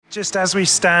Just as we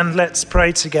stand, let's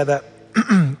pray together.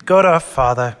 God our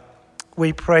Father,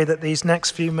 we pray that these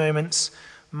next few moments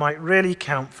might really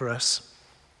count for us.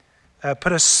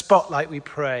 Put a spotlight, we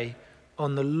pray,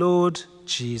 on the Lord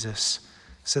Jesus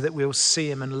so that we'll see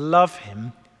him and love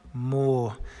him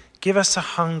more. Give us a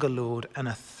hunger, Lord, and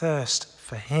a thirst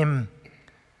for him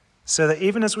so that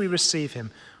even as we receive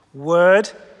him, word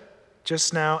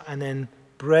just now and then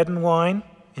bread and wine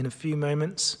in a few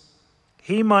moments,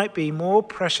 he might be more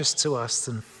precious to us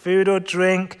than food or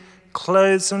drink,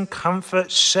 clothes and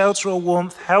comfort, shelter or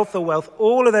warmth, health or wealth.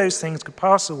 All of those things could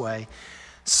pass away.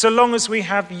 So long as we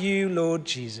have you, Lord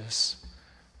Jesus,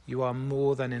 you are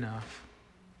more than enough.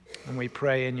 And we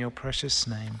pray in your precious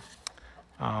name.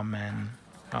 Amen.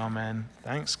 Amen.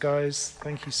 Thanks, guys.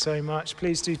 Thank you so much.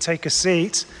 Please do take a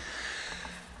seat.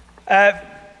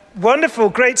 Wonderful.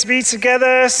 Great to be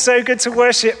together. So good to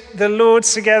worship the Lord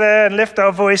together and lift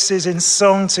our voices in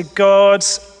song to God.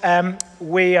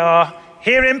 We are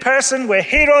here in person. We're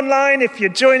here online. If you're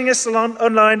joining us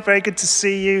online, very good to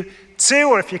see you too.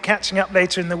 Or if you're catching up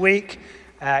later in the week,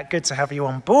 good to have you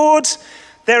on board.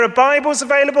 There are Bibles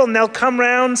available and they'll come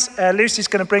round. Lucy's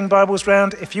going to bring Bibles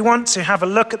round. If you want to have a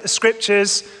look at the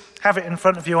scriptures, have it in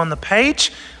front of you on the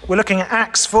page. We're looking at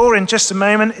Acts 4 in just a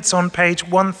moment. It's on page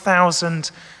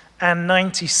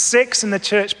 1096 in the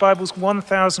church Bibles,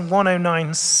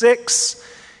 1096.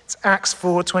 It's Acts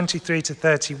 4, 23 to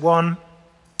 31.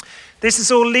 This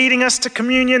is all leading us to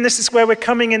communion. This is where we're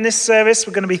coming in this service.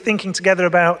 We're going to be thinking together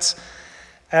about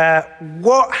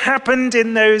what happened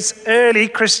in those early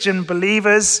Christian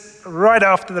believers right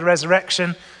after the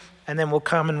resurrection, and then we'll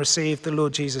come and receive the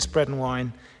Lord Jesus bread and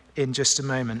wine in just a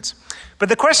moment. But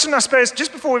the question, I suppose,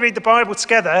 just before we read the Bible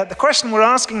together, the question we're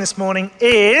asking this morning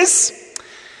is,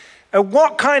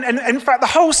 what kind, and in fact the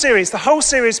whole series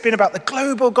has been about the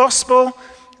global gospel.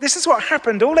 This is what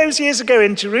happened all those years ago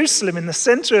in Jerusalem, in the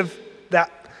center of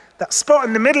that spot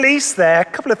in the Middle East there, a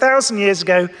couple of thousand years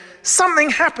ago.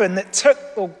 Something happened that took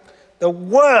the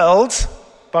world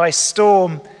by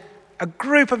storm. A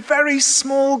very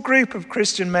small group of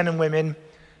Christian men and women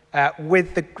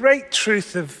with the great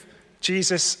truth of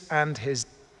Jesus and his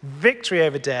victory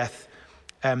over death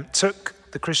took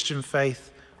the Christian faith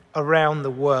around the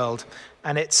world.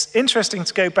 And it's interesting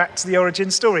to go back to the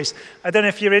origin stories. I don't know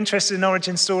if you're interested in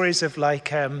origin stories of like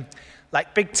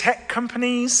big tech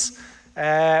companies.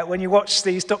 When you watch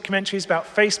these documentaries about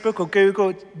Facebook or Google,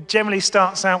 it generally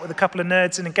starts out with a couple of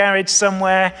nerds in a garage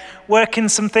somewhere, working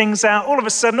some things out. All of a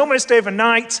sudden, almost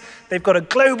overnight, they've got a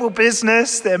global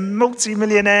business, they're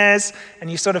multi-millionaires,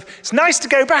 and it's nice to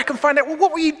go back and find out, well,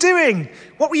 what were you doing?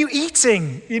 What were you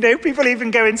eating? People even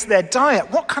go into their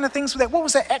diet. What kind of things were there? What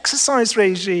was their exercise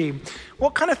regime?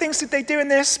 What kind of things did they do in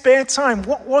their spare time?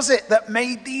 What was it that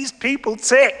made these people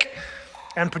tick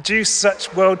and produce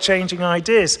such world-changing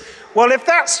ideas? Well, if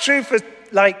that's true for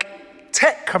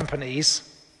tech companies,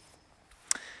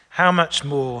 how much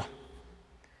more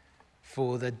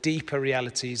for the deeper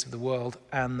realities of the world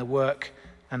and the work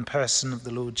and person of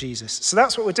the Lord Jesus? So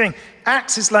that's what we're doing.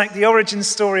 Acts is like the origin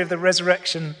story of the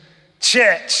resurrection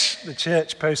church, the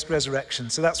church post-resurrection.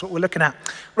 So that's what we're looking at.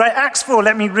 Right, Acts 4,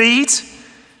 let me read.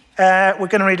 We're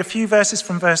going to read a few verses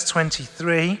from verse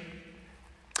 23.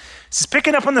 This is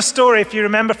picking up on the story, if you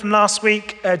remember from last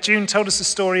week. June told us the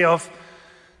story of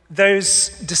those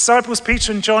disciples,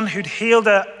 Peter and John, who'd healed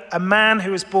a man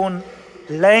who was born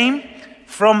lame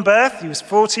from birth. He was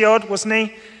 40-odd, wasn't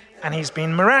he? And he's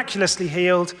been miraculously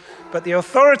healed. But the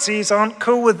authorities aren't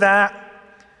cool with that,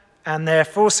 and they're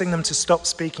forcing them to stop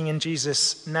speaking in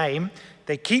Jesus' name.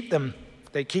 They keep them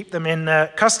in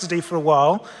custody for a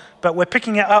while, but we're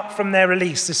picking it up from their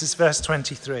release. This is verse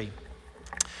 23.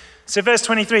 So verse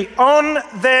 23, on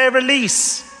their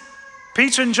release,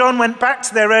 Peter and John went back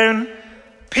to their own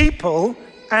people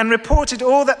and reported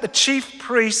all that the chief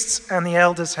priests and the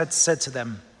elders had said to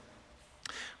them.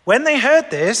 When they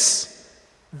heard this,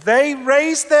 they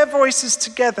raised their voices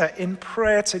together in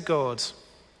prayer to God.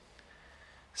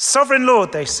 Sovereign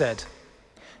Lord, they said,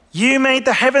 you made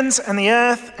the heavens and the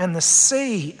earth and the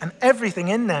sea and everything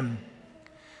in them.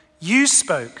 You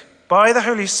spoke by the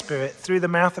Holy Spirit through the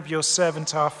mouth of your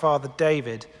servant, our father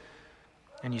David.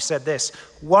 And you said this,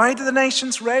 why do the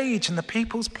nations rage and the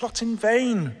peoples plot in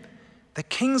vain? The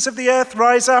kings of the earth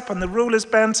rise up and the rulers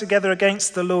band together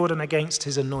against the Lord and against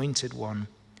his anointed one.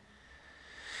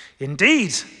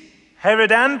 Indeed,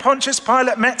 Herod and Pontius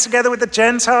Pilate met together with the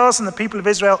Gentiles and the people of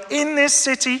Israel in this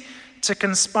city to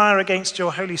conspire against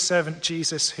your holy servant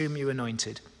Jesus, whom you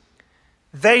anointed.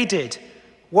 They did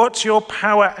what your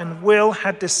power and will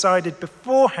had decided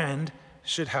beforehand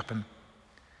should happen.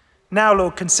 Now,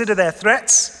 Lord, consider their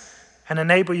threats and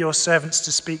enable your servants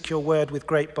to speak your word with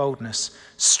great boldness.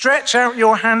 Stretch out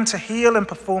your hand to heal and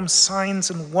perform signs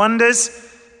and wonders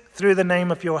through the name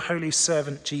of your holy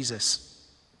servant Jesus."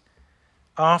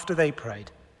 After they prayed,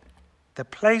 the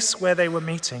place where they were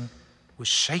meeting was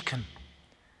shaken,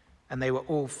 and they were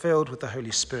all filled with the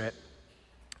Holy Spirit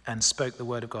and spoke the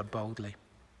word of God boldly.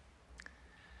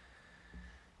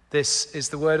 This is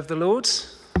the word of the Lord.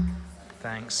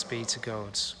 Thanks be to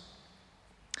God.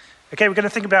 Okay, we're going to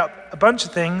think about a bunch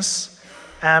of things.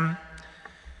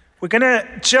 We're going to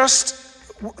just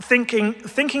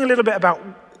thinking a little bit about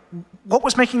what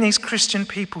was making these Christian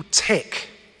people tick.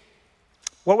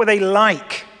 What were they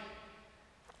like?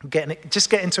 Just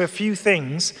get into a few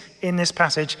things in this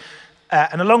passage.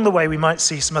 And along the way, we might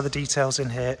see some other details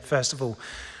in here, first of all.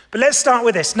 But let's start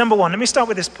with this. Number one, let me start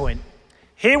with this point.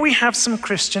 Here we have some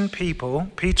Christian people,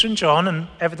 Peter and John, and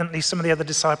evidently some of the other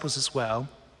disciples as well,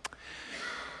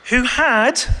 who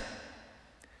had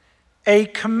a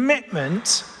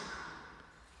commitment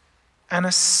and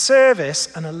a service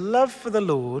and a love for the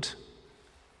Lord,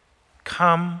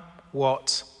 come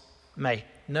what may,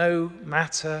 no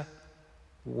matter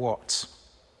what.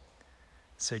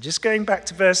 So just going back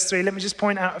to verse 3, let me just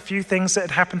point out a few things that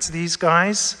had happened to these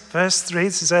guys. Verse 3,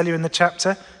 this is earlier in the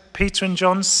chapter. Peter and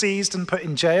John seized and put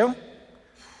in jail.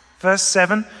 Verse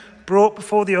 7, brought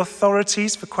before the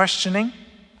authorities for questioning.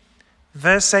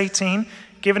 Verse 18,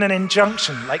 given an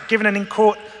injunction, like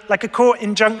a court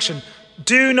injunction.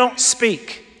 Do not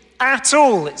speak at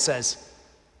all, it says.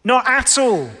 Not at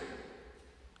all,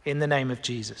 in the name of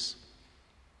Jesus.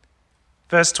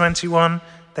 Verse 21,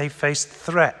 they faced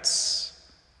threats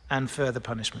and further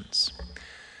punishments.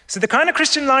 So the kind of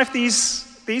Christian life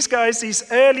these guys,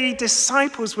 these early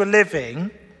disciples were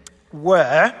living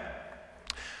were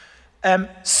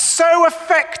so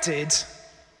affected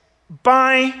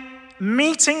by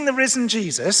meeting the risen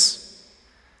Jesus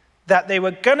that they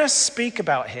were going to speak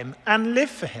about him and live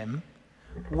for him,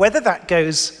 whether that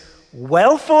goes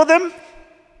well for them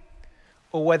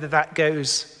or whether that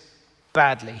goes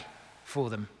badly for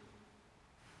them.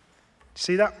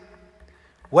 See that?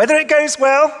 Whether it goes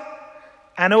well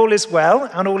and all is well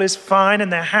and all is fine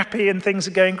and they're happy and things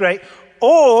are going great,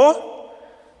 or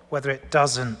whether it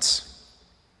doesn't.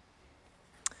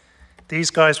 These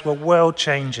guys were world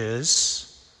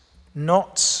changers,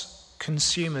 not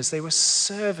consumers. They were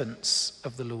servants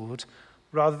of the Lord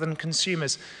rather than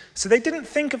consumers. So they didn't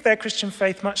think of their Christian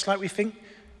faith much like we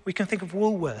can think of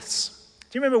Woolworths.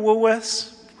 Do you remember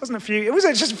Woolworths? It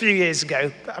was just a few years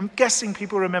ago, but I'm guessing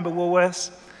people remember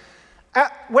Woolworths.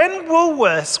 When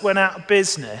Woolworths went out of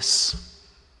business,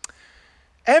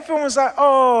 everyone was like,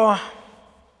 "Oh,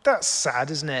 that's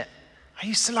sad, isn't it? I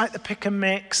used to like the pick and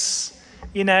mix."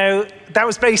 You know, that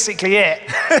was basically it.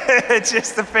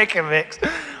 Just the pick and mix.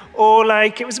 Or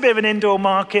like, it was a bit of an indoor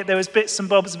market. There was bits and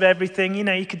bobs of everything. You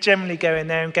know, you could generally go in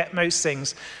there and get most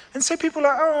things. And so people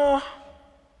are like, "Oh,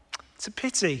 it's a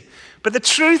pity." But the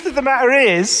truth of the matter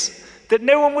is that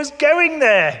no one was going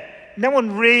there. No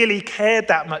one really cared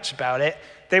that much about it.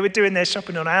 They were doing their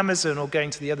shopping on Amazon or going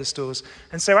to the other stores.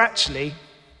 And so actually,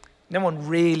 no one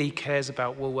really cares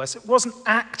about Woolworths. It wasn't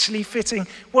actually fitting,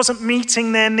 wasn't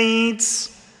meeting their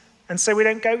needs. And so we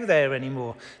don't go there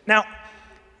anymore. Now,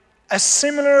 a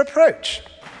similar approach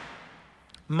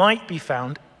might be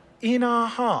found in our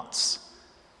hearts.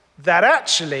 That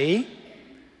actually,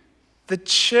 the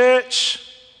church,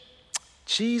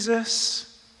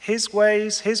 Jesus, his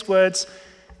ways, his words,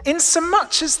 in so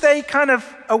much as they kind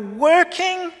of are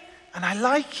working, and I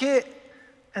like it,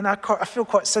 and I feel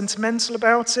quite sentimental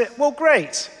about it, well,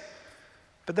 great.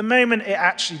 But the moment it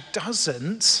actually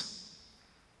doesn't,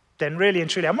 then really and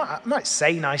truly, I might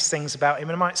say nice things about him,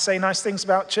 and I might say nice things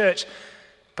about church,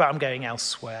 but I'm going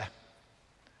elsewhere.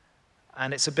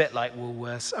 And it's a bit like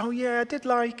Woolworths. Oh yeah, I did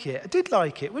like it.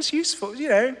 It was useful, you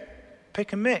know,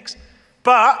 pick and mix.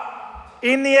 But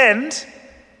in the end,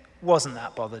 wasn't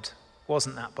that bothered.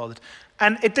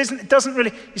 And it doesn't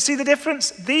really, you see the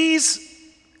difference? These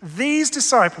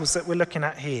disciples that we're looking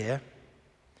at here,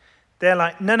 they're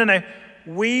like, no,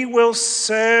 we will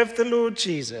serve the Lord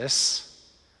Jesus,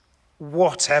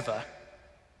 whatever.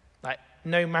 Like,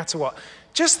 no matter what.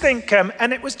 Just think,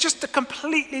 and it was just a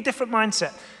completely different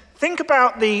mindset. Think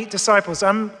about the disciples.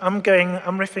 I'm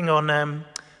riffing on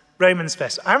Romans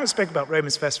Fest. I haven't spoken about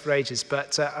Romans Fest for ages,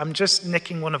 but I'm just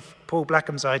nicking one of Paul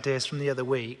Blackham's ideas from the other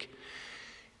week.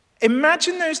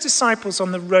 Imagine those disciples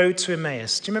on the road to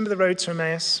Emmaus. Do you remember the road to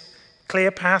Emmaus?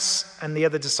 Cleopas and the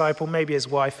other disciple, maybe his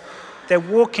wife, they're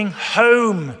walking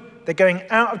home. They're going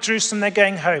out of Jerusalem, they're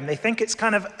going home. They think it's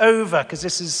kind of over because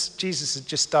Jesus had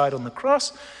just died on the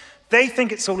cross. They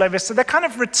think it's all over, so they're kind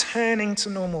of returning to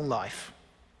normal life,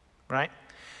 right?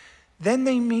 Then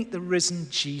they meet the risen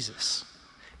Jesus.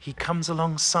 He comes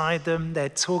alongside them, they're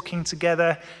talking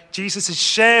together. Jesus is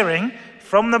sharing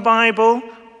from the Bible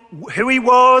who he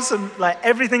was and like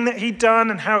everything that he'd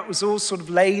done and how it was all sort of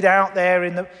laid out there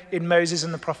in Moses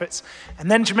and the prophets.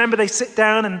 And then do you remember they sit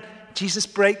down and Jesus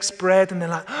breaks bread and they're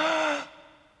like, and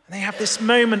they have this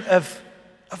moment of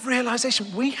realization.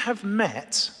 We have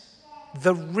met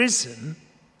the risen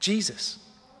Jesus.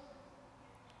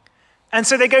 And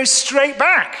so they go straight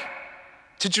back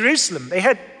to Jerusalem.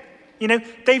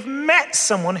 They've met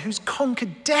someone who's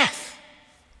conquered death.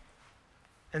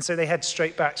 And so they head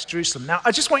straight back to Jerusalem. Now,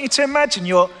 I just want you to imagine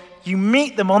you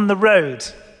meet them on the road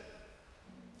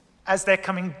as they're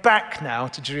coming back now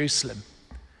to Jerusalem.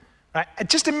 Right?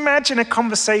 Just imagine a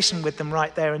conversation with them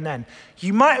right there and then.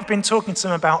 You might have been talking to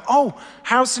them about,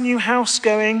 how's the new house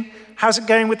going? How's it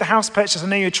going with the house purchase? I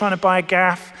know you're trying to buy a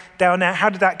gaff down there. How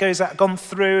did that go? Has that gone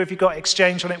through? Have you got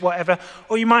exchange on it? Whatever.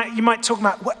 Or you might talk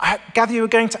about, I gather you were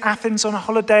going to Athens on a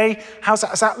holiday. Has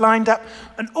that lined up?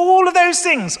 And all of those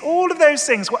things,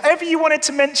 whatever you wanted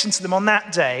to mention to them on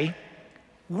that day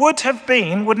would have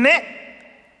been, wouldn't it?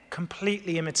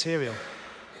 Completely immaterial.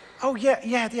 Oh,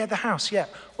 yeah, the house, yeah.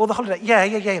 Or the holiday,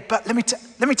 yeah. But let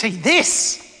me tell you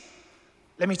this.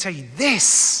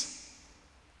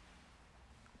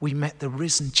 We met the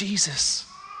risen Jesus.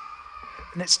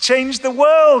 And it's changed the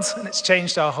world, and it's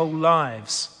changed our whole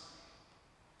lives.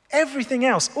 Everything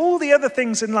else, all the other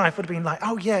things in life would have been like,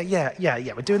 oh, yeah,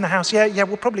 we're doing the house, yeah,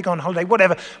 we'll probably go on holiday,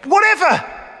 whatever.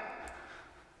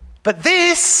 But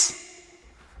this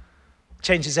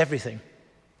changes everything.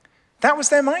 That was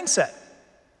their mindset.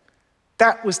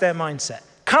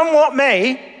 Come what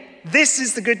may, this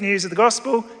is the good news of the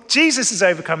gospel. Jesus has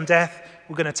overcome death.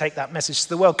 We're going to take that message to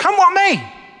the world. Come what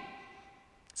may.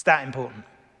 It's that important.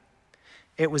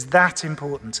 It was that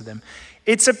important to them.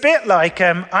 It's a bit like,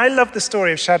 I love the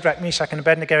story of Shadrach, Meshach, and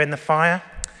Abednego in the fire.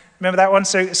 Remember that one?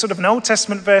 So it's sort of an Old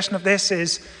Testament version of this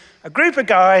is a group of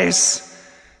guys,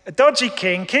 a dodgy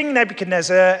king, King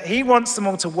Nebuchadnezzar. He wants them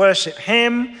all to worship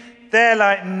him. They're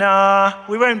like, nah,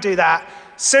 we won't do that.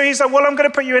 So he's like, well, I'm going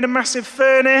to put you in a massive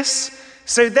furnace.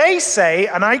 So they say,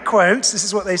 and I quote, this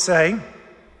is what they say,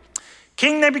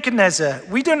 King Nebuchadnezzar,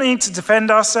 we don't need to defend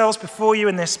ourselves before you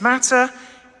in this matter.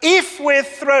 If we're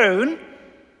thrown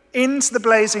into the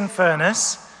blazing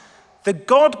furnace, the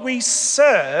God we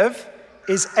serve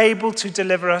is able to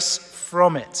deliver us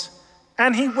from it.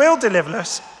 And he will deliver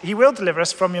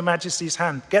us from your majesty's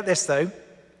hand. Get this though.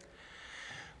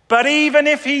 But even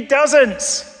if he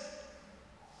doesn't,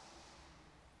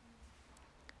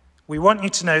 we want you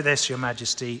to know this, your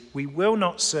majesty, we will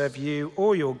not serve you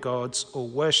or your gods or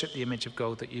worship the image of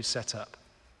gold that you've set up.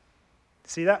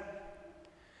 See that?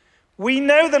 We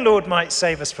know the Lord might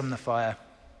save us from the fire.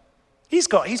 He's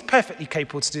perfectly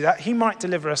capable to do that. He might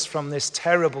deliver us from this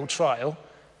terrible trial.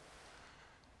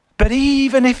 But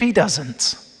even if he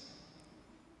doesn't,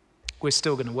 we're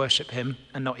still going to worship him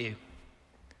and not you.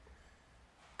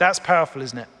 That's powerful,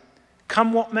 isn't it?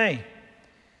 Come what may.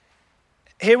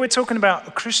 Here we're talking about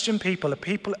a Christian people,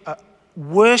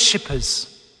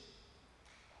 worshippers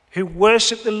who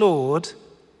worship the Lord,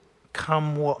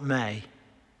 come what may.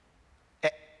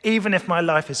 Even if my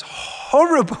life is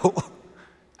horrible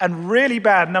and really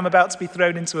bad and I'm about to be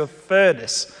thrown into a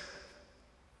furnace,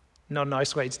 not a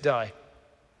nice way to die.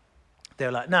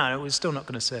 They're like, no, we're still not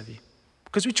going to serve you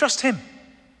because we trust him.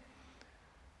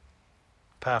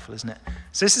 Powerful, isn't it?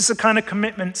 So this is the kind of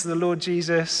commitment to the Lord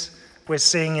Jesus we're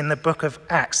seeing in the book of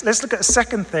Acts. Let's look at a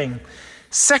second thing.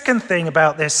 Second thing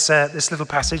about this little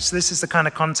passage. This is the kind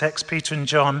of context Peter and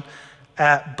John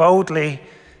boldly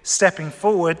stepping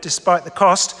forward despite the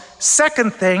cost.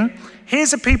 Second thing,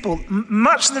 here's a people.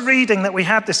 Much of the reading that we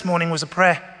had this morning was a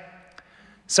prayer.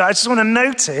 So I just want to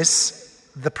notice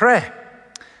the prayer.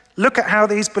 Look at how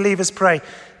these believers pray.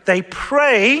 They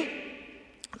pray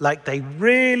like they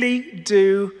really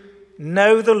do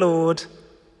know the Lord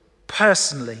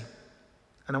personally.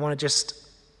 And I want to just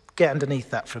get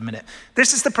underneath that for a minute.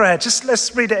 This is the prayer.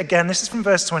 Let's read it again. This is from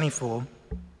verse 24.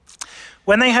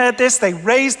 When they heard this, they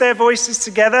raised their voices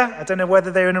together. I don't know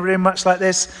whether they were in a room much like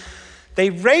this.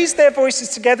 They raised their voices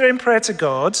together in prayer to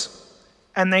God,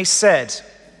 and they said,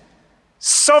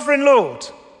 Sovereign Lord,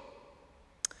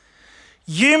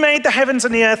 you made the heavens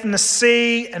and the earth and the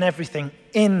sea and everything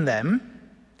in them.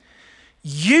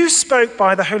 You spoke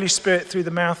by the Holy Spirit through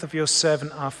the mouth of your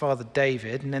servant, our father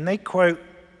David. And then they quote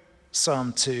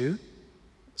Psalm 2.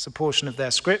 It's a portion of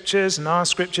their scriptures and our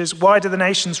scriptures. Why do the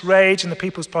nations rage and the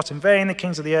peoples plot in vain? The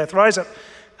kings of the earth rise up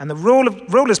and the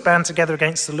rulers band together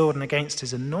against the Lord and against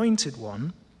his anointed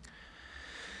one.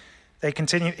 They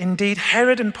continue, indeed,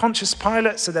 Herod and Pontius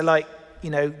Pilate, so they're like,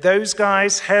 those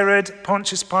guys, Herod,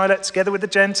 Pontius Pilate, together with the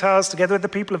Gentiles, together with the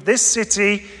people of this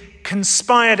city,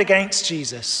 conspired against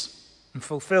Jesus and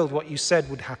fulfilled what you said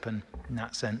would happen in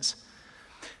that sense.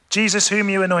 Jesus, whom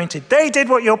you anointed, they did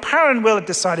what your power and will had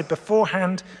decided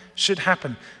beforehand should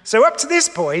happen. So up to this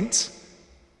point,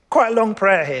 quite a long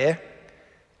prayer here,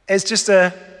 is just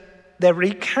they're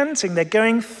recanting, they're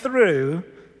going through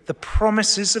the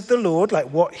promises of the Lord,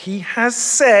 like what he has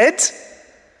said,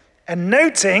 and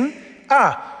noting,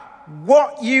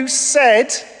 what you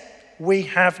said we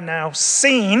have now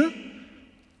seen.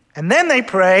 And then they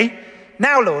pray,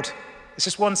 now Lord, it's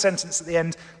just one sentence at the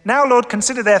end, now Lord,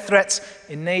 consider their threats,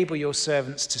 enable your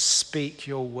servants to speak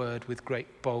your word with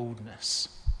great boldness.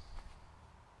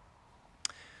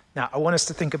 Now, I want us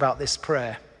to think about this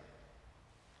prayer,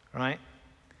 right?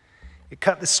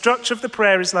 The structure of the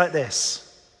prayer is like this.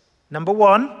 Number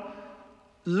one,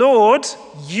 Lord,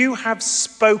 you have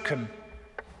spoken.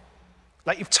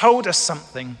 Like you've told us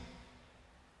something.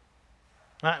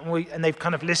 Right? And they've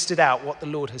kind of listed out what the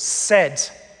Lord has said.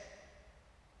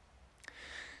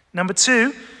 Number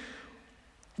two,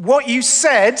 what you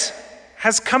said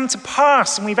has come to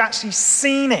pass and we've actually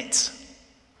seen it.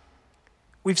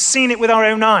 We've seen it with our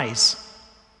own eyes.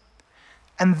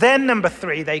 And then number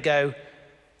three, they go,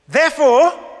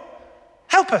 therefore,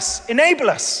 help us, enable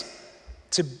us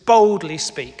to boldly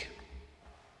speak.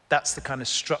 That's the kind of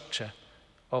structure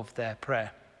of their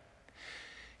prayer.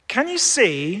 Can you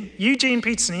see Eugene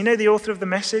Peterson, the author of The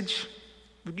Message?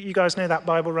 You guys know that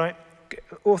Bible, right?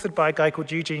 Authored by a guy called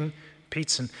Eugene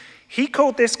Peterson. He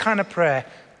called this kind of prayer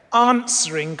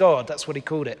answering God. That's what he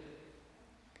called it.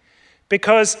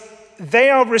 Because they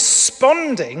are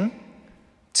responding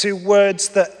to words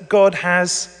that God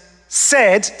has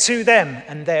said to them,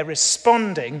 and they're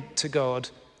responding to God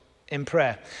in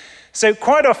prayer. So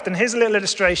quite often, here's a little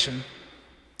illustration.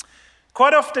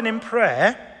 Quite often in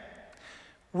prayer,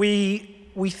 we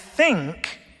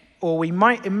think, or we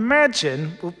might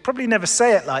imagine, we'll probably never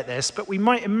say it like this, but we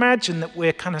might imagine that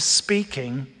we're kind of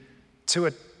speaking to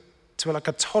like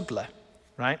a toddler,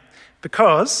 right?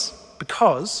 Because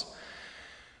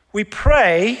we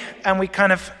pray and we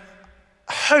kind of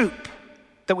hope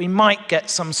that we might get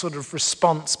some sort of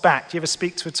response back. Do you ever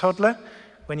speak to a toddler?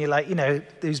 When you're like,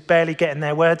 who's barely getting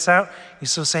their words out, you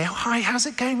sort of say, oh, hi, how's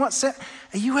it going? What's it?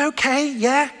 Are you okay?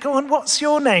 Yeah, go on, what's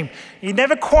your name? You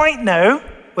never quite know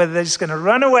whether they're just going to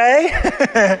run away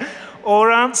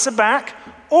or answer back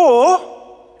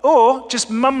or just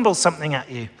mumble something at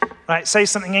you, right? Say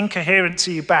something incoherent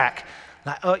to you back,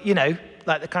 like,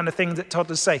 like the kind of thing that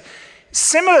toddlers say.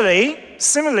 Similarly,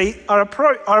 our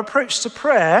approach to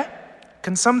prayer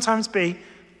can sometimes be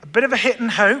a bit of a hit and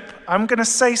hope. I'm going to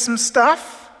say some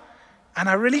stuff, and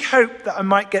I really hope that I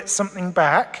might get something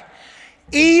back.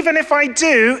 Even if I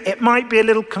do, it might be a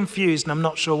little confused, and I'm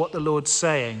not sure what the Lord's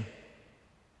saying.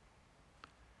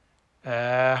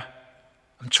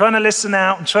 I'm trying to listen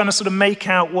out. I'm trying to sort of make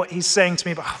out what he's saying to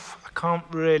me, but I can't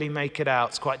really make it out.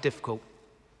 It's quite difficult.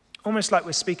 Almost like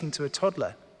we're speaking to a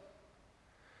toddler.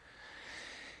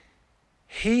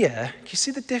 Here, can you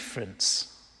see the difference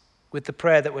with the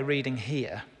prayer that we're reading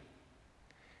here?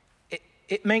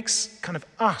 It makes kind of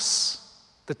us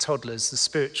the toddlers, the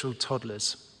spiritual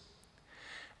toddlers.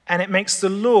 And it makes the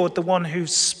Lord the one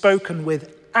who's spoken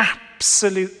with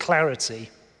absolute clarity.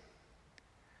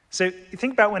 So you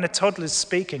think about when a toddler's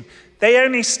speaking, they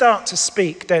only start to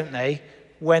speak, don't they,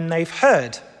 when they've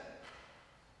heard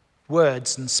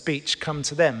words and speech come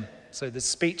to them. So the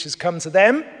speech has come to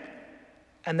them,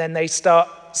 and then they start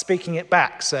speaking it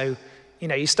back. So,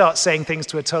 you start saying things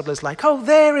to a toddler like, oh,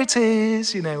 there it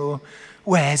is, or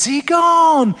where's he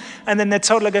gone? And then the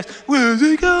toddler goes, where's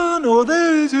he gone? Or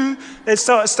there it is. They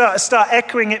start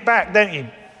echoing it back, don't you?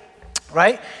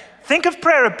 Right? Think of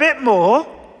prayer a bit more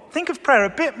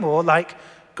like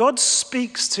God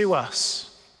speaks to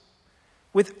us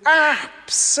with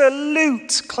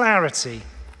absolute clarity.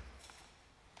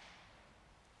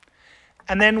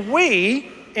 And then we,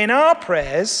 in our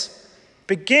prayers,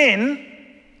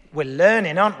 we're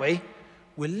learning, aren't we?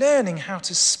 We're learning how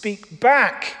to speak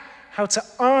back, how to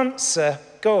answer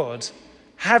God,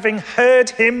 having heard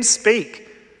him speak.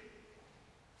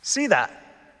 See that?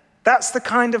 That's the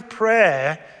kind of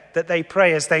prayer that they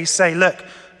pray as they say, look,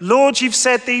 Lord, you've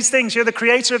said these things. You're the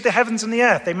creator of the heavens and the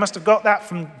earth. They must have got that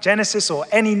from Genesis or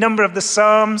any number of the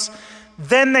Psalms.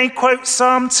 Then they quote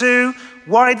Psalm 2,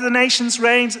 why do the nations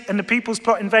reign and the peoples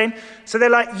plot in vain? So they're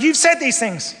like, you've said these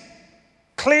things.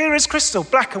 Clear as crystal,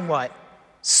 black and white,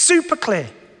 super clear.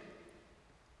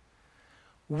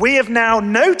 We have now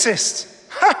noticed,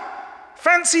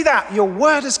 fancy that, your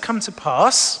word has come to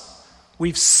pass.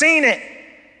 We've seen it.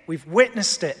 We've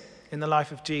witnessed it in the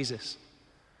life of Jesus.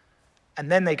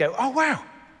 And then they go, oh, wow,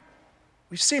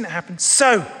 we've seen it happen.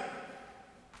 So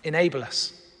enable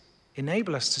us.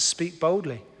 Enable us to speak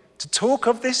boldly, to talk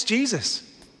of this Jesus,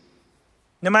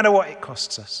 no matter what it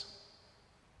costs us.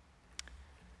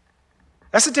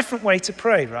 That's a different way to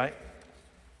pray, right?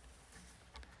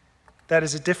 That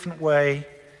is a different way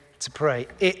to pray.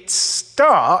 It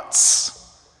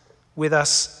starts with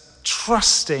us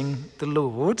trusting the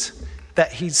Lord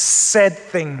that he's said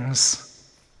things.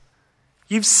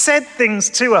 You've said things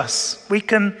to us. We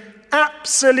can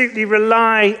absolutely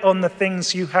rely on the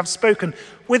things you have spoken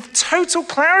with total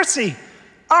clarity,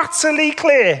 utterly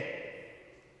clear.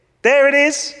 There it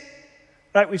is.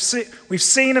 Right, we've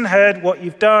seen and heard what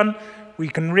you've done. We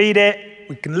can read it.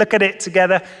 We can look at it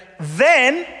together.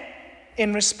 Then,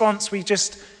 in response, we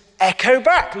just echo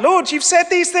back. Lord, you've said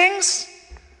these things.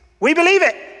 We believe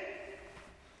it.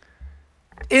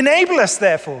 Enable us,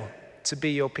 therefore, to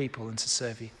be your people and to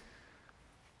serve you.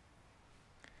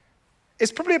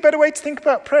 It's probably a better way to think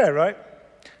about prayer, right?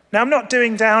 Now, I'm not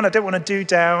doing down. I don't want to do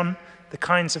down the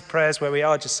kinds of prayers where we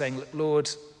are just saying, look, Lord,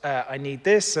 I need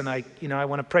this, and I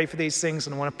want to pray for these things,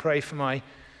 and I want to pray for my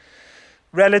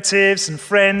relatives and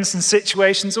friends and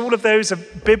situations. All of those are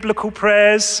biblical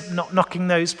prayers. I'm not knocking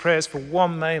those prayers for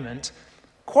one moment.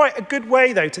 Quite a good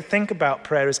way, though, to think about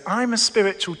prayer is I'm a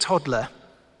spiritual toddler.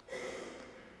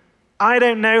 I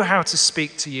don't know how to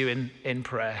speak to you in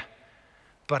prayer,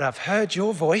 but I've heard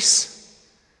your voice.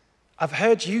 I've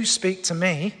heard you speak to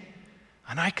me,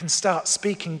 and I can start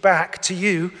speaking back to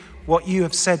you what you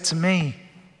have said to me,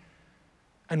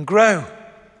 and grow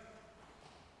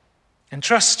and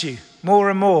trust you more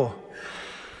and more.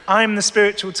 I'm the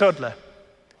spiritual toddler,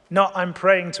 not I'm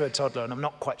praying to a toddler and I'm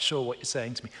not quite sure what you're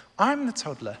saying to me. I'm the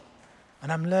toddler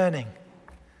and I'm learning.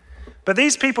 But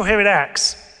these people here in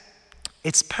Acts,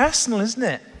 it's personal, isn't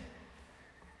it?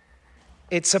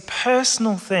 It's a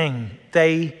personal thing.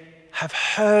 They have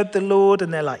heard the Lord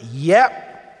and they're like, yep,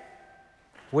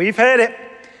 we've heard it.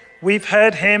 We've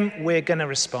heard him. We're going to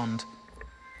respond.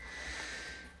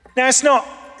 Now, it's not,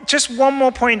 just one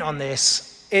more point on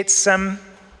this. It's,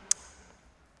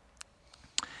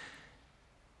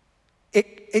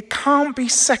 it can't be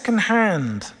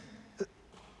secondhand.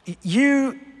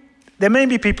 There may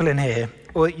be people in here,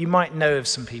 or you might know of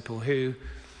some people who,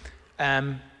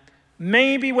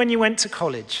 maybe when you went to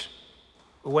college,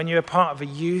 or when you were part of a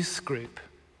youth group,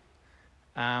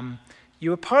 you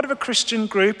were part of a Christian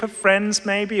group of friends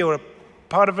maybe, or a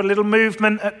part of a little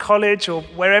movement at college, or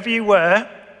wherever you were,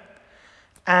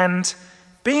 and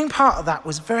being part of that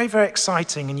was very, very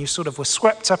exciting, and you sort of were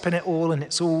swept up in it all, and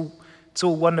it's all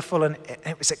wonderful, and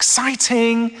it was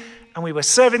exciting, and we were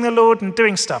serving the Lord and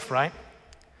doing stuff, right?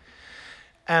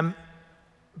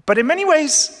 But in many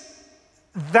ways,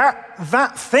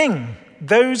 that thing,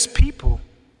 those people,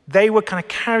 they were kind of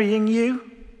carrying you.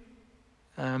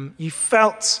 You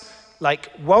felt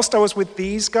like, whilst I was with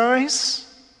these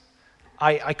guys,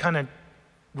 I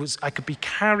could be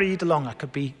carried along. I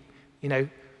could be,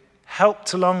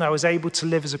 helped along. I was able to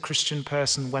live as a Christian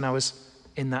person when I was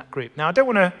in that group. Now, I don't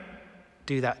want to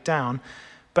do that down,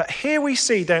 but here we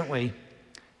see, don't we,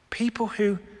 people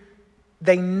who,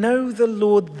 they know the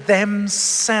Lord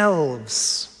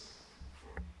themselves.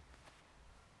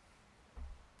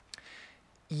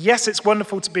 Yes, it's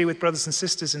wonderful to be with brothers and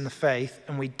sisters in the faith,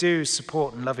 and we do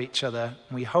support and love each other,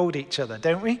 and we hold each other,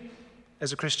 don't we,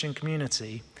 as a Christian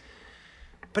community?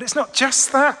 But it's not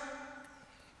just that.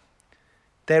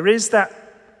 There is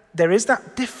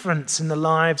that difference in the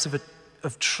lives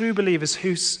of true believers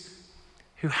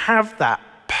who have that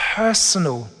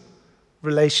personal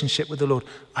relationship with the Lord.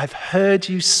 I've heard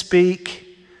you speak,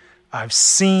 I've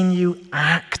seen you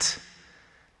act,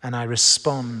 and I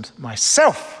respond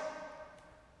myself.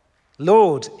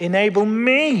 Lord, enable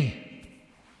me.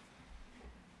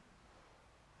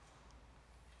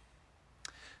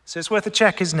 So it's worth a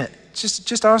check, isn't it?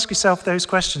 Just ask yourself those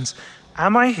questions.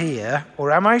 Am I here,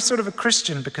 or am I sort of a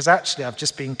Christian because actually I've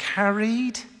just been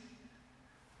carried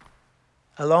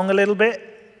along a little bit?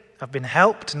 I've been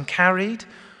helped and carried.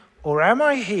 Or am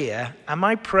I here, am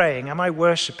I praying, am I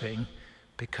worshiping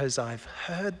because I've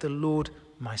heard the Lord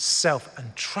myself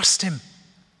and trust him?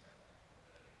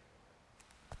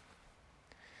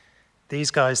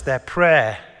 These guys, their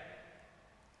prayer,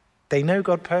 they know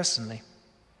God personally.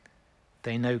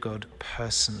 They know God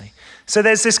personally. So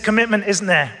there's this commitment, isn't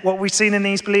there? What we've seen in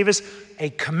these believers,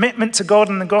 a commitment to God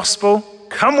and the gospel.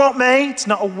 Come what may. It's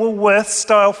not a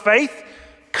Woolworth-style faith.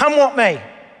 Come what may.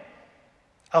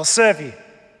 I'll serve you.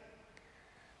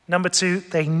 Number two,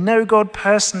 they know God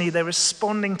personally. They're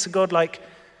responding to God like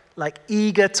like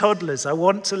eager toddlers. I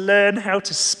want to learn how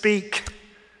to speak.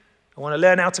 I want to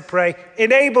learn how to pray.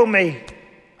 Enable me.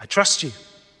 I trust you.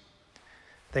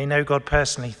 They know God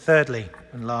personally. Thirdly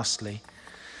and lastly,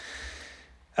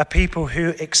 a people who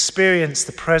experience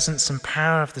the presence and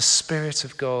power of the Spirit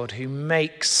of God, who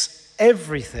makes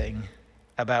everything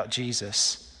about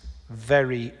Jesus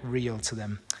very real to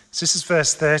them. So this is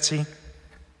verse 30.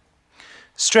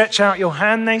 Stretch out your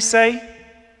hand, they say.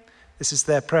 This is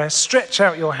their prayer. Stretch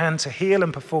out your hand to heal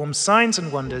and perform signs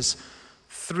and wonders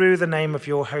through the name of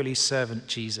your holy servant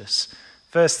Jesus.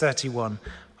 Verse 31.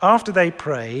 After they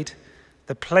prayed,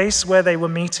 the place where they were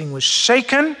meeting was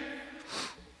shaken,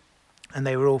 and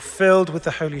they were all filled with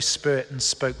the Holy Spirit and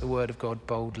spoke the word of God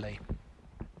boldly.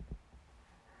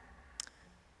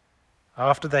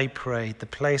 After they prayed, the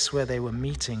place where they were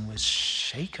meeting was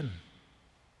shaken.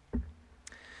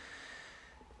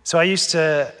 So I used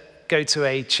to go to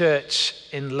a church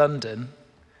in London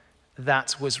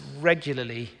that was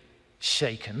regularly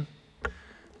shaken.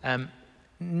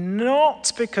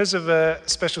 Not because of a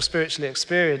special spiritual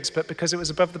experience, but because it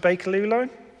was above the Bakerloo line.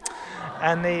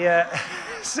 And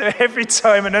so every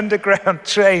time an underground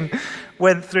train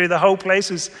went through, the whole place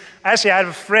was... Actually, I had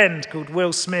a friend called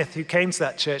Will Smith who came to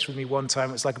that church with me one time.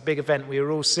 It was like a big event. We were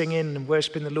all singing and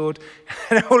worshipping the Lord.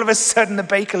 And all of a sudden, the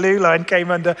Bakerloo line came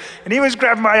under, and he was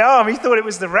grabbing my arm. He thought it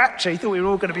was the rapture. He thought we were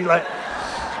all going to be like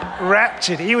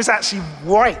raptured. He was actually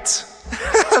white,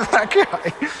 that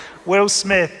guy. Will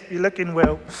Smith. You're looking,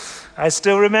 Will. I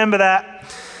still remember that.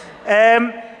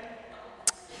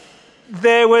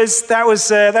 That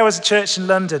was a church in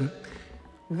London.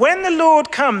 When the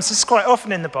Lord comes, this is quite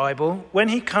often in the Bible, when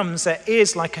he comes, there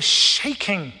is like a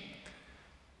shaking.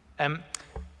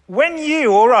 When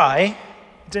you or I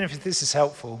don't know if this is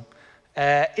helpful,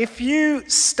 if you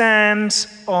stand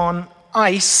on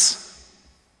ice,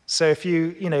 so if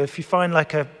you find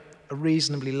like a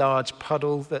reasonably large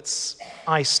puddle that's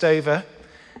iced over,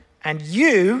 and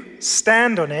you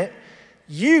stand on it,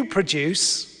 you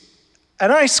produce an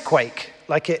ice quake,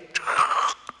 like it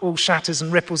all shatters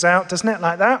and ripples out, doesn't it,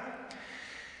 like that?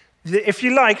 If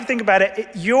you like, think about it,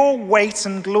 your weight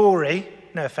and glory,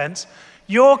 no offense,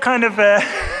 your kind of,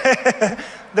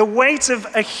 the weight of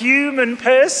a human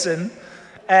person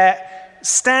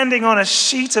standing on a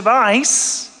sheet of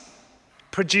ice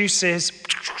produces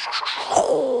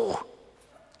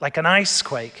like an ice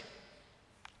quake,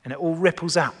 and it all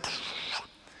ripples out.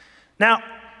 Now,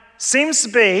 seems to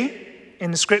be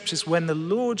in the scriptures when the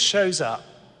Lord shows up,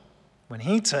 when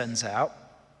he turns out,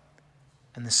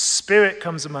 and the Spirit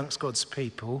comes amongst God's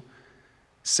people,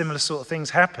 similar sort of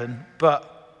things happen,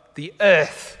 but the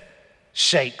earth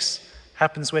shakes.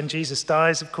 Happens when Jesus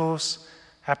dies, of course.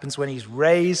 Happens when he's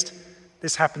raised.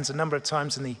 This happens a number of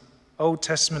times in the Old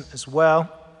Testament as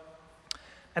well.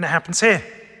 And it happens here.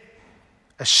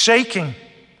 A shaking.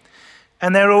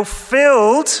 And they're all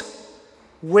filled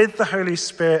with the Holy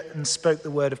Spirit and spoke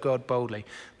the word of God boldly.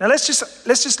 Now let's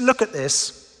just look at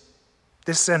this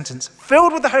sentence.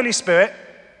 Filled with the Holy Spirit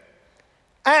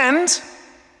and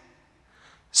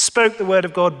spoke the word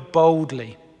of God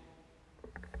boldly.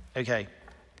 Okay.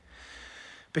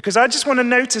 Because I just want to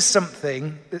notice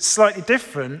something that's slightly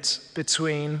different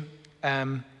between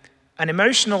an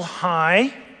emotional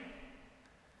high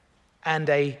and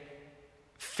a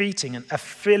filling,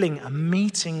 a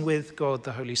meeting with God,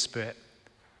 the Holy Spirit,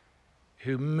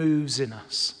 who moves in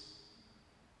us.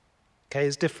 Okay,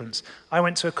 there's difference. I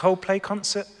went to a Coldplay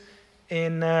concert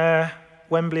in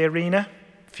Wembley Arena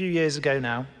a few years ago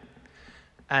now,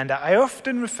 and I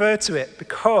often refer to it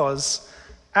because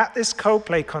at this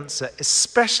Coldplay concert,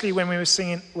 especially when we were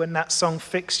singing, when that song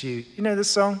Fix You, you know the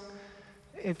song?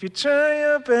 If you try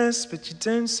your best but you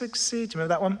don't succeed, do you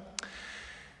remember that one?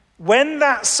 When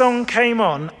that song came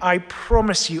on, I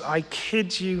promise you, I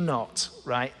kid you not,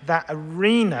 right? That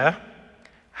arena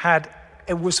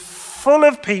it was full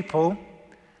of people,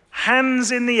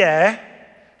 hands in the air,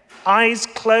 eyes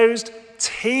closed,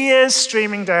 tears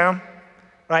streaming down,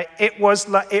 right? It was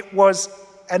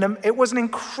an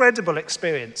incredible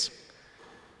experience.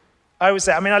 I was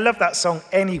there. I mean, I love that song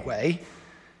anyway,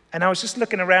 and I was just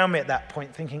looking around me at that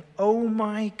point thinking, oh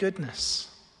my goodness,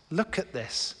 look at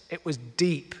this. It was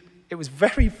deep. It was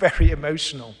very, very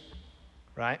emotional,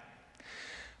 right?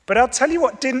 But I'll tell you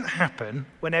what didn't happen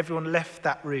when everyone left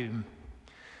that room.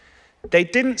 They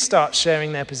didn't start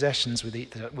sharing their possessions with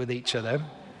each other.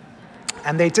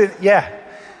 And they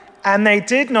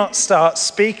did not start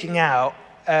speaking out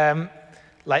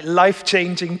like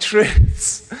life-changing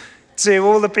truths to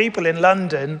all the people in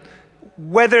London,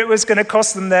 whether it was going to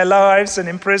cost them their lives and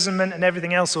imprisonment and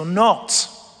everything else or not.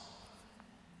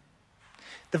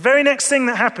 The very next thing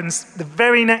that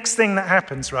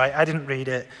happens, right? I didn't read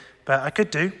it, but I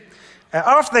could do.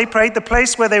 After they prayed, the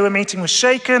place where they were meeting was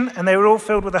shaken, and they were all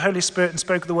filled with the Holy Spirit and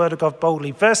spoke the word of God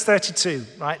boldly. Verse 32,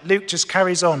 right? Luke just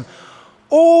carries on.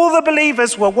 All the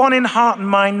believers were one in heart and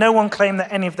mind. No one claimed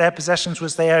that any of their possessions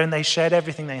was their own. They shared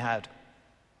everything they had.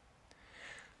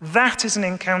 That is an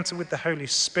encounter with the Holy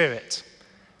Spirit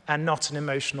and not an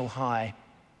emotional high.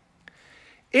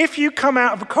 If you come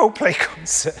out of a Coldplay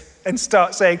concert and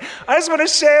start saying, I just want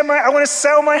to I want to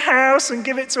sell my house and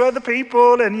give it to other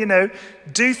people and,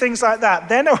 do things like that,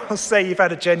 then I'll say you've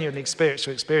had a genuine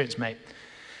experience, mate.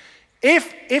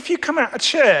 If you come out of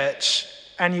church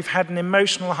and you've had an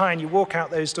emotional high and you walk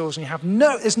out those doors and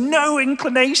there's no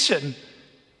inclination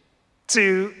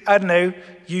to,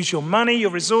 use your money,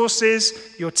 your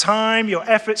resources, your time, your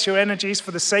efforts, your energies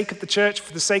for the sake of the church,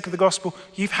 for the sake of the gospel,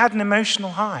 you've had an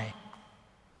emotional high.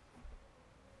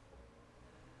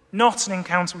 Not an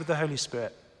encounter with the Holy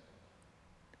Spirit.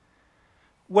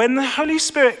 When the Holy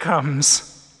Spirit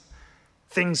comes,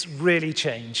 things really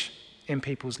change in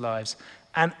people's lives.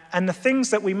 And the things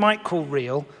that we might call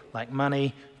real, like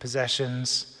money,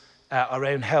 possessions, our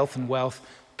own health and wealth,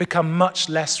 become much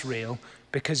less real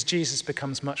because Jesus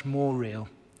becomes much more real.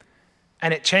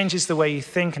 And it changes the way you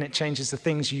think and it changes the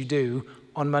things you do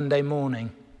on Monday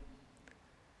morning.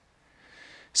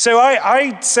 So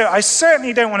I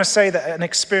certainly don't want to say that an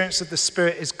experience of the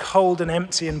Spirit is cold and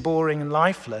empty and boring and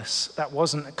lifeless. That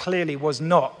clearly was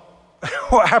not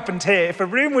what happened here. If a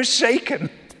room was shaken,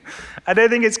 I don't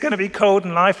think it's going to be cold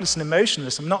and lifeless and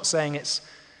emotionless. I'm not saying it's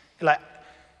like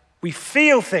we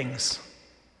feel things.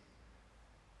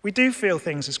 We do feel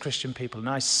things as Christian people, and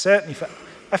I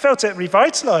felt it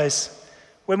revitalize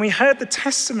when we heard the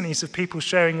testimonies of people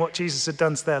sharing what Jesus had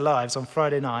done to their lives on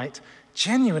Friday night.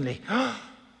 Genuinely,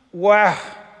 wow,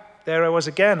 there I was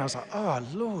again. I was like, oh,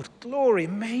 Lord, glory,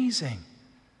 amazing.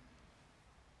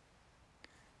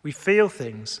 We feel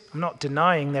things. I'm not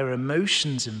denying there are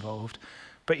emotions involved,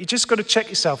 but you just got to check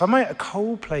yourself. Am I at a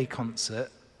Coldplay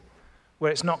concert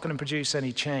where it's not going to produce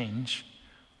any change,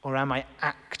 or am I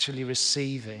actually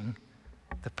receiving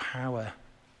the power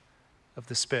of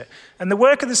the Spirit? And the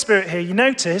work of the Spirit here, you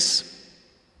notice,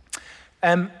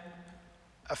 I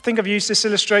think I've used this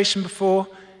illustration before.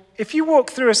 If you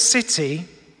walk through a city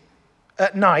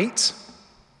at night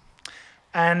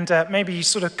and maybe you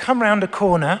sort of come around a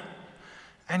corner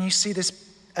and you see this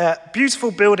beautiful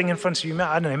building in front of you,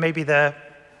 I don't know, maybe the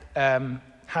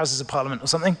Houses of Parliament or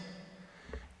something,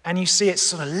 and you see it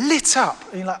sort of lit up,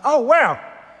 and you're like, oh, wow,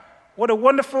 what a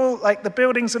wonderful, the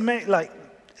buildings are made,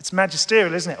 it's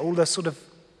magisterial, isn't it? All the sort of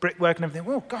brickwork and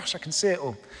everything. Oh, gosh, I can see it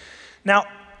all. Now,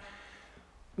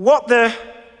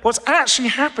 what's actually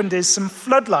happened is some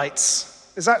floodlights.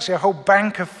 There's actually a whole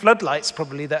bank of floodlights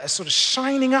probably that are sort of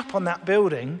shining up on that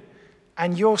building,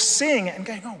 and you're seeing it and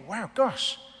going, oh, wow,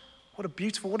 gosh, what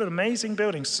an amazing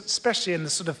building, especially in the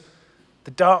sort of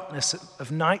the darkness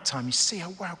of nighttime. You see,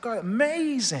 oh, wow, God,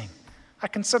 amazing. I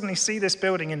can suddenly see this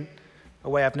building in a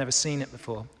way I've never seen it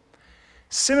before.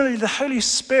 Similarly, the Holy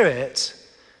Spirit,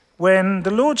 when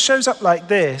the Lord shows up like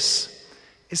this,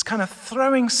 is kind of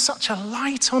throwing such a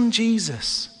light on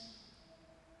Jesus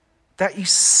that you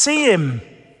see him.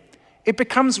 It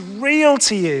becomes real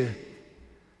to you.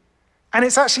 And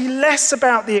it's actually less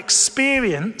about the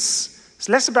experience. It's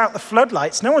less about the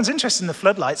floodlights. No one's interested in the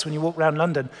floodlights when you walk around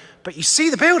London, but you see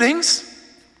the buildings.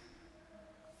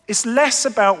 It's less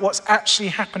about what's actually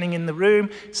happening in the room.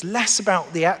 It's less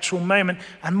about the actual moment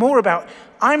and more about,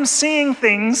 I'm seeing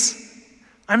things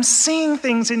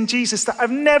in Jesus that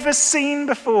I've never seen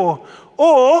before.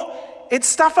 Or it's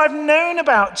stuff I've known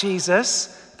about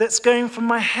Jesus that's going from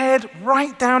my head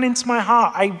right down into my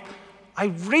heart. I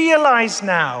realize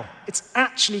now it's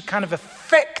actually kind of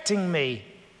affecting me.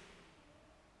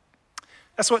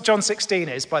 That's what John 16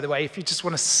 is, by the way. If you just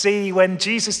want to see when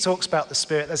Jesus talks about the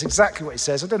Spirit, that's exactly what he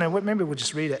says. I don't know, maybe we'll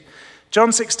just read it.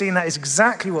 John 16, that is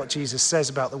exactly what Jesus says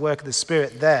about the work of the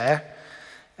Spirit there.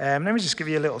 Let me just give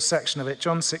you a little section of it.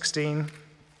 John 16.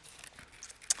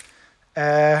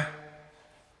 Here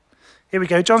we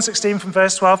go. John 16 from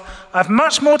verse 12. I have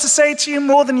much more to say to you,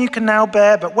 more than you can now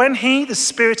bear. But when he, the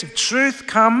Spirit of truth,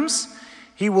 comes,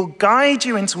 he will guide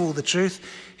you into all the truth.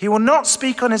 He will not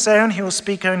speak on his own. He will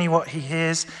speak only what he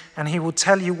hears, and he will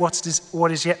tell you what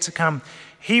is yet to come.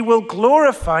 He will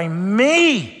glorify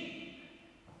me,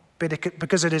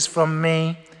 because it is from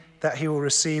me that he will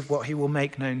receive what he will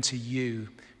make known to you.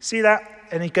 See that?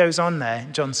 And he goes on there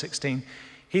in John 16.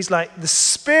 He's like, the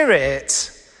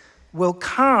Spirit will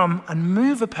come and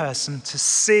move a person to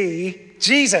see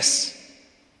Jesus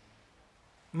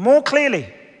more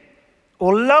clearly,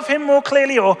 or love him more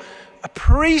clearly, or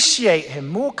appreciate him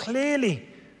more clearly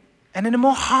and in a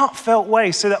more heartfelt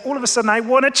way, so that all of a sudden I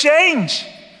want to change.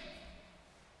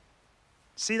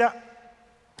 See that?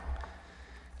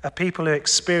 Are people who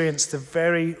experience the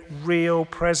very real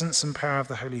presence and power of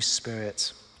the Holy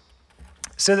Spirit,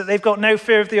 so that they've got no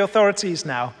fear of the authorities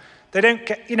now. They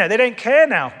don't care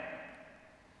now.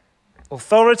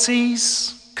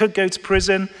 Authorities could go to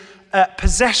prison.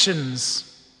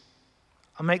 Possessions,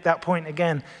 I'll make that point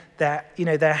again.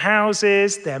 Their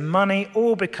houses, their money,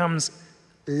 all becomes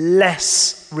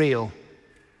less real.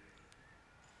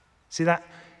 See that?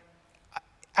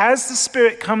 As the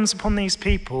Spirit comes upon these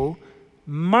people,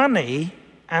 money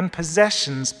and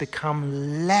possessions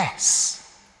become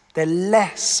less. They're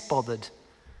less bothered.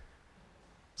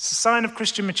 It's a sign of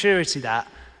Christian maturity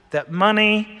that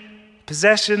money,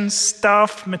 possessions,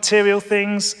 stuff, material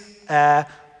things,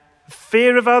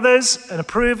 fear of others and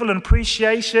approval and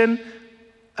appreciation,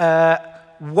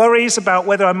 worries about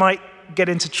whether I might get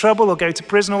into trouble or go to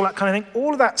prison, all that kind of thing,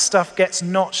 all of that stuff gets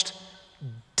notched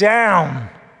down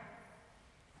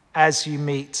as you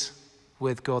meet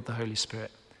with God the Holy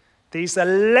Spirit. These are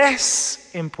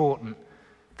less important.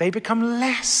 They become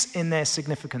less in their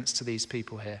significance to these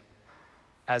people here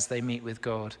as they meet with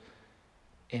God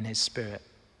in his Spirit.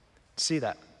 See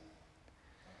that?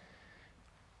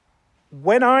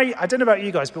 When I don't know about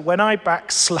you guys, but when I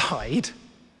backslide,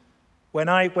 when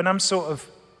I'm sort of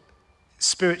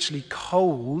spiritually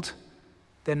cold,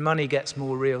 then money gets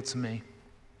more real to me.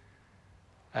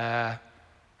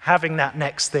 Having that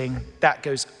next thing, that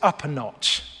goes up a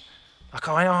notch. Like,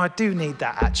 I do need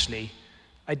that actually.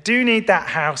 I do need that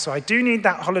house, or I do need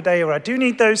that holiday, or I do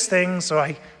need those things, or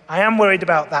I am worried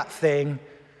about that thing,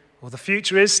 or the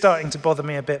future is starting to bother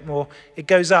me a bit more. It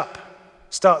goes up,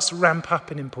 starts to ramp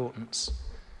up in importance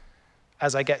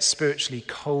as I get spiritually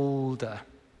colder.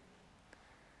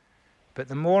 But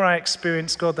the more I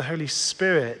experience God, the Holy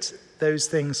Spirit, those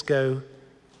things go,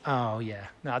 oh yeah,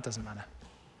 no, it doesn't matter.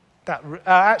 That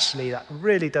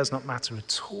really does not matter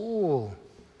at all.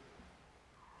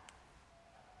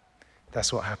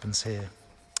 That's what happens here.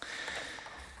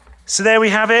 So there we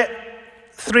have it.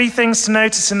 3 things to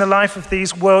notice in the life of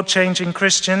these world-changing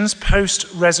Christians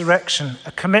post-resurrection.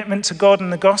 A commitment to God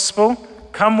and the gospel.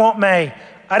 Come what may.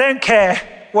 I don't care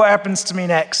what happens to me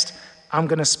next. I'm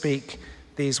going to speak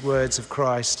these words of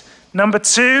Christ. Number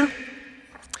 2,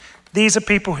 these are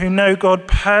people who know God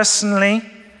personally,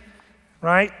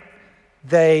 right?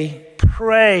 They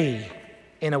pray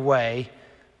in a way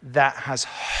that has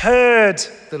heard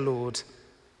the Lord,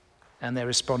 and they're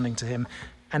responding to him.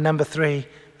 And number 3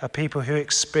 are people who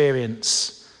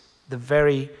experience the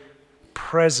very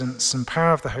presence and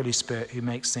power of the Holy Spirit who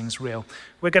makes things real.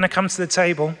 We're going to come to the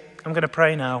table. I'm going to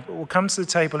pray now, but we'll come to the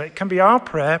table. It can be our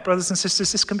prayer, brothers and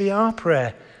sisters, this can be our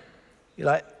prayer. You're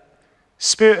like,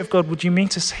 Spirit of God, would you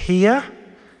meet us here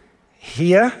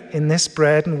in this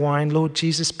bread and wine? Lord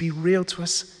Jesus, be real to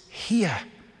us here.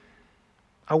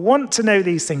 I want to know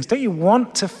these things. Don't you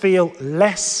want to feel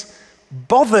less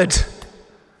bothered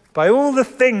by all the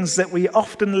things that we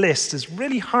often list as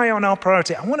really high on our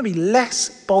priority? I want to be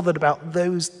less bothered about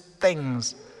those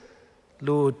things.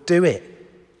 Lord, do it.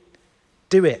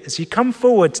 Do it. As you come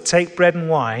forward to take bread and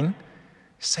wine,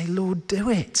 say, Lord, do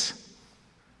it.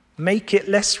 Make it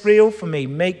less real for me.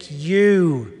 Make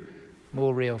you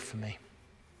more real for me.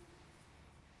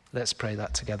 Let's pray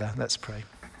that together. Let's pray.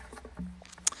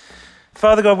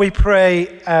 Father God, we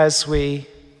pray as we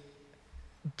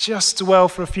just dwell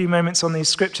for a few moments on these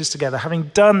scriptures together.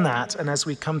 Having done that, and as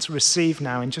we come to receive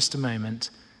now in just a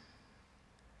moment,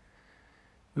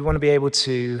 we want to be able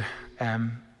to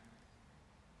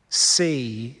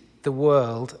see the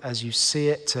world as you see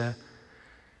it,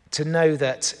 to know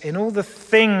that in all the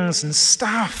things and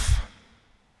stuff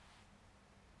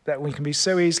that we can be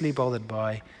so easily bothered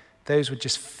by, those would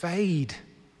just fade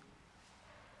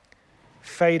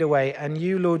away, and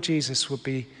you, Lord Jesus, would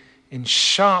be in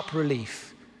sharp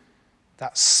relief.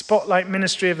 That spotlight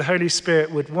ministry of the Holy Spirit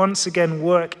would once again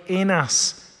work in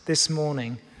us this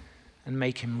morning and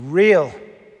make him real,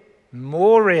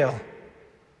 more real.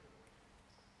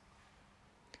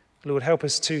 Lord, help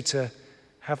us too to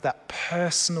have that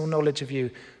personal knowledge of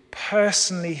you,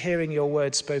 personally hearing your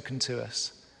word spoken to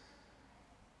us,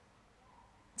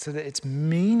 so that it's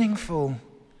meaningful,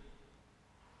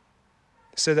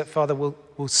 so that, Father, we'll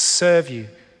serve you.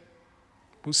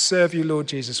 We'll serve you, Lord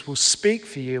Jesus. We'll speak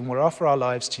for you, and we'll offer our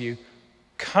lives to you.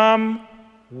 Come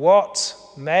what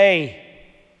may.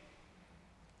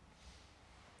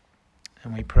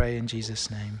 And we pray in Jesus'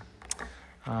 name.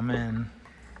 Amen.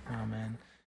 Amen.